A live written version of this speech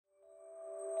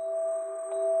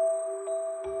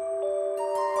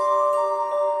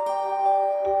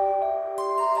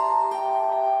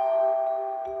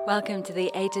Welcome to the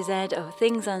A to Z of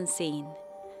Things Unseen.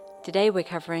 Today we're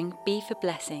covering B for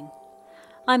Blessing.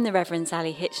 I'm the Reverend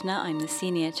Sally Hitchner. I'm the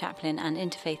Senior Chaplain and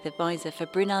Interfaith Advisor for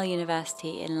Brunel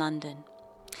University in London.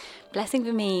 Blessing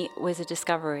for me was a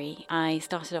discovery. I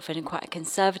started off in quite a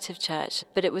conservative church,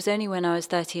 but it was only when I was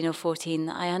 13 or 14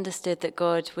 that I understood that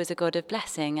God was a God of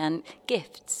blessing and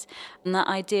gifts. And that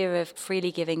idea of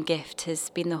freely giving gift has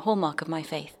been the hallmark of my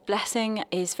faith. Blessing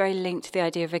is very linked to the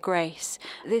idea of a grace.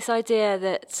 This idea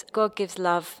that God gives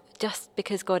love just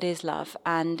because God is love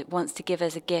and wants to give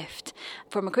us a gift.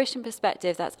 From a Christian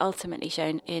perspective, that's ultimately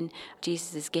shown in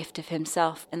Jesus' gift of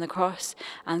himself in the cross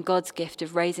and God's gift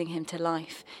of raising him to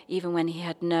life, even when he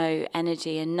had no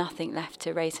energy and nothing left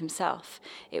to raise himself.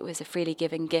 It was a freely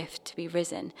given gift to be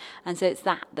risen. And so it's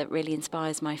that really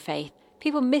inspires my faith.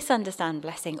 People misunderstand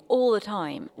blessing all the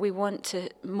time. We want to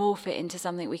morph it into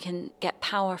something we can get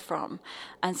power from.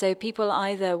 And so people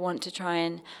either want to try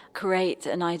and create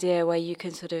an idea where you can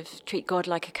sort of treat God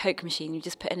like a Coke machine. You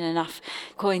just put in enough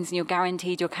coins and you're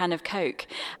guaranteed your can of Coke.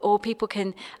 Or people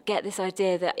can get this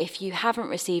idea that if you haven't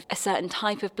received a certain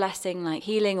type of blessing, like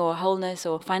healing or wholeness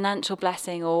or financial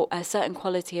blessing or a certain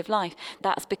quality of life,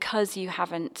 that's because you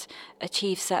haven't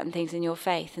achieved certain things in your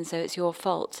faith. And so it's your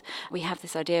fault. We have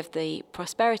this idea of the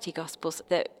prosperity gospels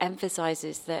that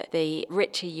emphasizes that the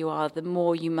richer you are, the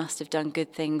more you must have done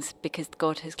good things because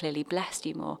God has clearly blessed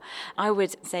you more. I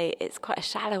would say it's quite a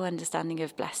shallow understanding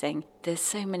of blessing. There's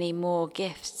so many more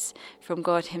gifts from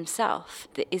God himself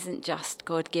that isn't just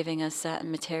God giving us certain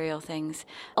material things.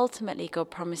 Ultimately, God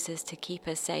promises to keep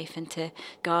us safe and to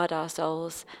guard our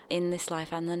souls in this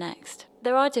life and the next.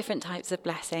 There are different types of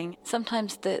blessing.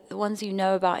 Sometimes the ones you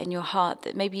know about in your heart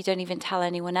that maybe you don't even tell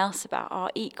anyone else about are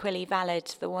equally valid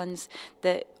to the ones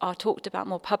that are talked about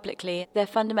more publicly. They're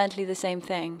fundamentally the same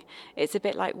thing. It's a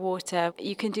bit like water.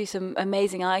 You can do some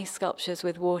amazing ice sculptures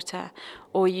with water,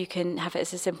 or you can have it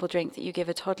as a simple drink that you give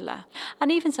a toddler.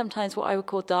 And even sometimes what I would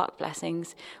call dark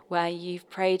blessings, where you've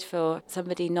prayed for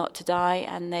somebody not to die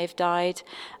and they've died,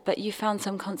 but you found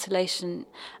some consolation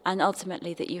and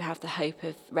ultimately that you have the hope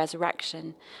of resurrection.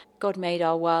 God made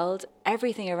our world.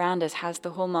 Everything around us has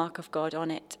the hallmark of God on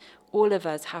it. All of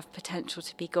us have potential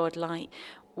to be God-like,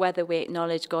 whether we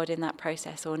acknowledge God in that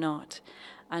process or not.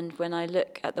 And when I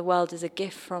look at the world as a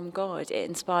gift from God, it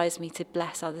inspires me to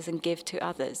bless others and give to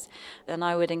others. And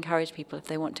I would encourage people, if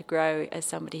they want to grow as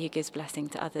somebody who gives blessing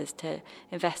to others, to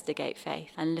investigate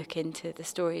faith and look into the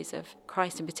stories of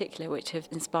Christ in particular, which have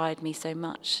inspired me so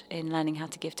much in learning how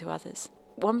to give to others.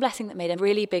 One blessing that made a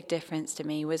really big difference to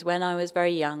me was when I was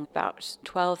very young, about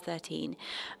 12, 13,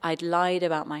 I'd lied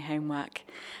about my homework.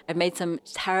 I'd made some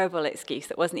terrible excuse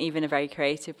that wasn't even a very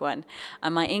creative one.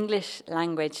 And my English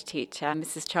language teacher,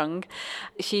 Mrs. Chung,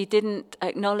 she didn't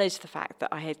acknowledge the fact that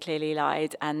I had clearly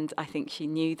lied, and I think she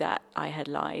knew that I had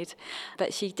lied.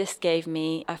 But she just gave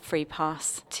me a free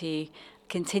pass to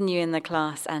continue in the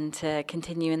class and to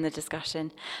continue in the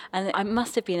discussion. And I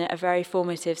must have been at a very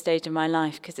formative stage in my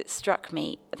life because it struck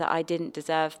me that I didn't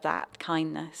deserve that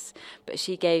kindness. But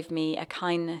she gave me a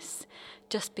kindness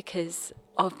just because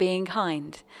of being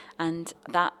kind. And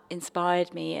that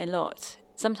inspired me a lot.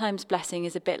 Sometimes blessing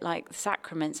is a bit like the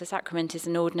sacraments. A sacrament is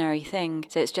an ordinary thing,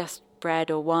 so it's just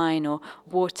bread or wine or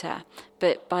water,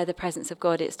 but by the presence of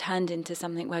God it's turned into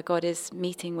something where God is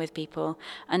meeting with people.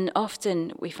 And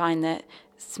often we find that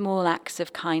small acts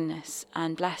of kindness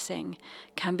and blessing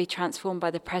can be transformed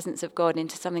by the presence of God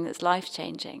into something that's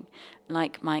life-changing,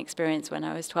 like my experience when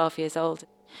I was 12 years old.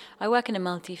 I work in a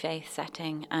multi-faith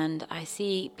setting and I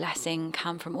see blessing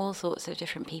come from all sorts of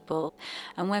different people.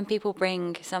 And when people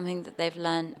bring something that they've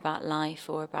learned about life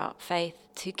or about faith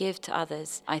to give to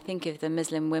others, I think of the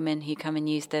Muslim women who come and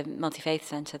use the multi-faith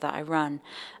centre that I run.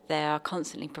 They are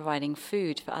constantly providing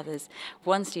food for others.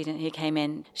 One student who came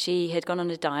in, she had gone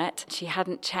on a diet. She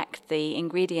hadn't checked the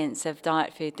ingredients of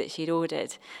diet food that she'd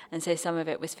ordered. And so some of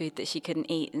it was food that she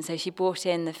couldn't eat. And so she brought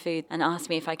in the food and asked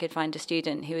me if I could find a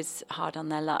student who was hard on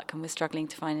their luck and was struggling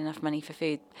to find enough money for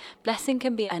food. Blessing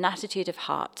can be an attitude of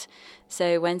heart.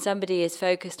 So when somebody is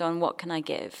focused on what can I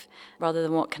give rather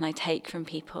than what can I take from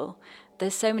people,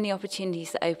 there's so many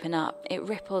opportunities that open up. It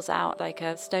ripples out like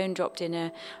a stone dropped in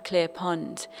a clear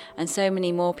pond, and so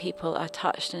many more people are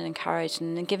touched and encouraged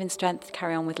and given strength to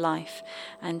carry on with life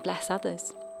and bless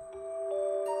others.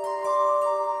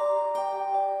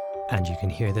 And you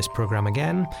can hear this programme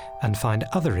again and find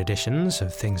other editions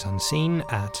of Things Unseen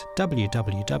at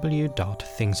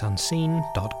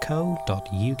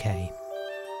www.thingsunseen.co.uk.